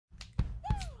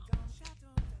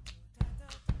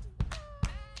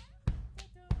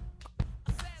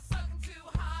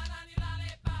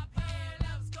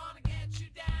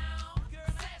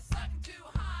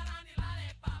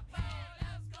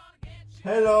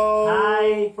Hello,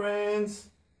 Hi, friends.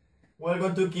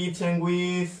 Welcome to kitchen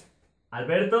with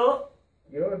Alberto.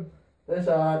 Good.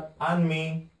 César. and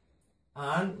me,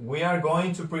 and we are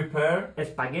going to prepare.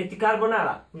 Spaghetti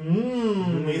carbonara.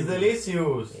 It's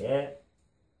delicious. Yeah.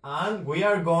 And we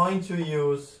are going to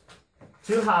use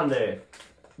 200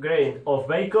 grains of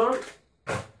bacon,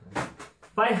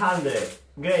 500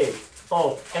 grains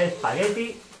of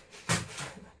spaghetti,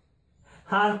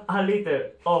 half a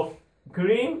liter of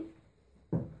cream,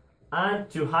 and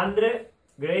 200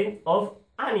 grains of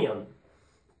onion.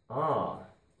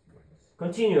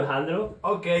 Continue, Andrew.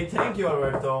 Okay, thank you,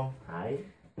 Alberto. Hi.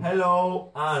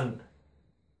 Hello, and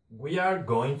we are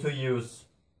going to use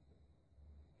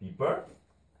pepper.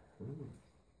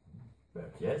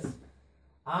 Yes.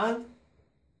 And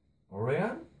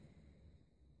oregano.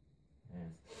 Yes.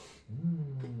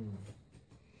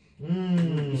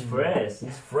 It's fresh.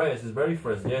 It's fresh. It's very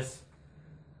fresh. Yes.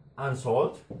 And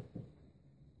salt.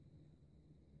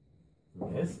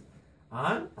 Yes.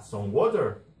 And some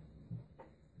water.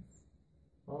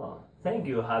 Thank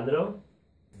you, Andrew.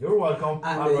 You're welcome.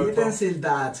 And Alberto. the utensils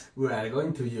that we are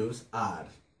going to use are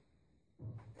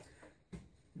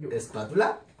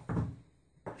spatula,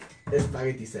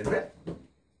 spaghetti server,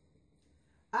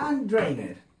 and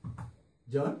drainer.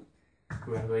 John?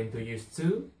 We are going to use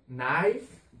two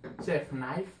chef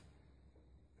knife,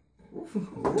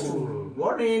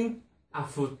 Warning! a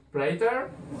food platter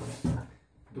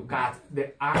to cut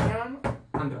the onion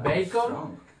and the bacon,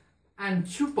 Strong. and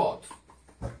two pots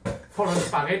for the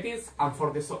spaghettis and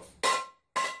for the sauce.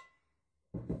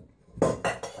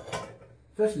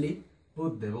 Firstly,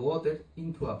 put the water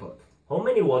into a pot. How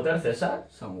many water, Cesar?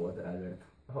 Some water, Alberto.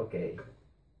 Okay.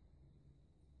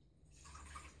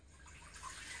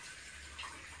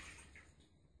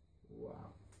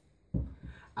 Wow.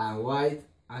 And wait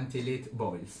until it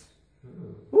boils.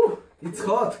 Ooh, it's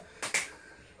hot!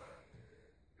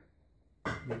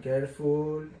 Be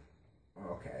careful.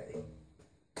 Okay.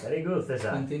 Very good,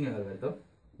 Cesar. Continue, Alberto.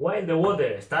 While the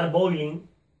water starts boiling,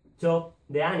 chop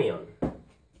the onion.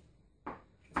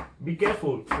 Be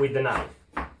careful with the knife.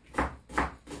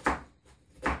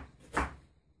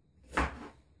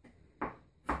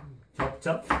 Chop,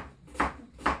 chop.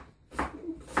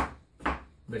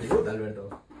 Very good,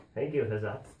 Alberto. Thank you,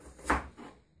 Cesar.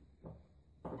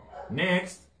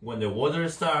 Next, when the water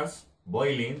starts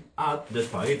boiling, add the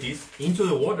spaghettis into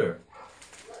the water.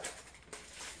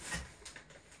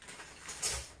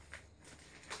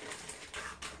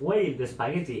 While the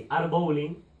spaghetti are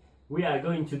boiling, we are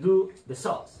going to do the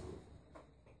sauce.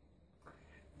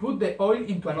 Put the oil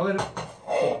into another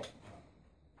pot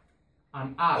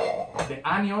and add the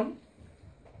onion.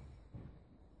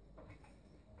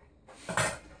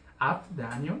 Add the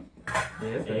onion.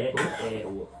 Yes, very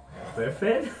good.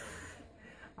 Perfect.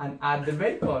 And add the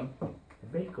bacon.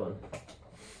 Bacon.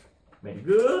 Very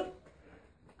good.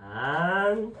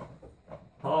 And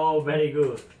very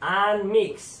good. And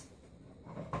mix.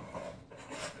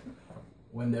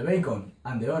 When the bacon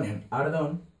and the onion are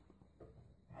done,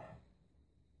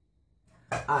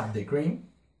 add the cream,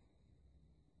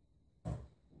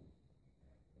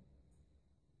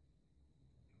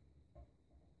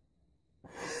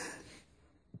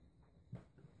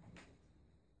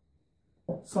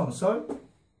 some salt,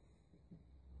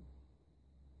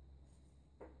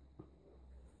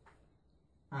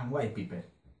 and white pepper.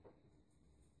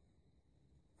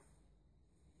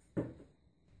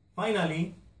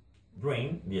 Finally,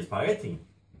 drain the spaghetti.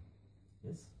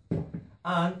 Yes.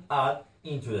 And add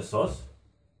into the sauce.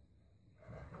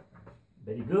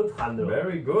 Very good, Andrew.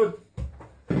 Very good.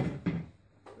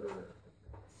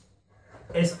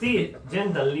 Stir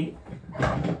gently.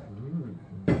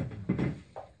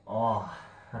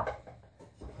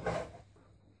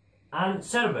 And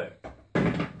serve it.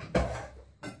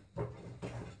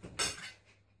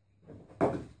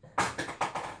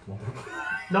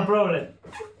 No problem.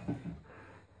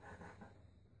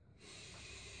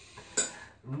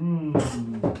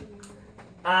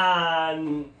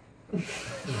 And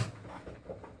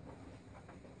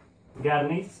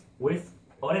garnish with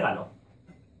oregano.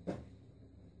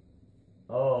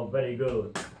 Oh, very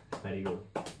good. Very good.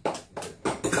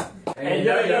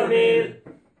 Enjoy your meal.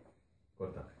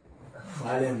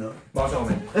 Vale, no. Vamos a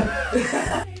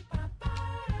comer.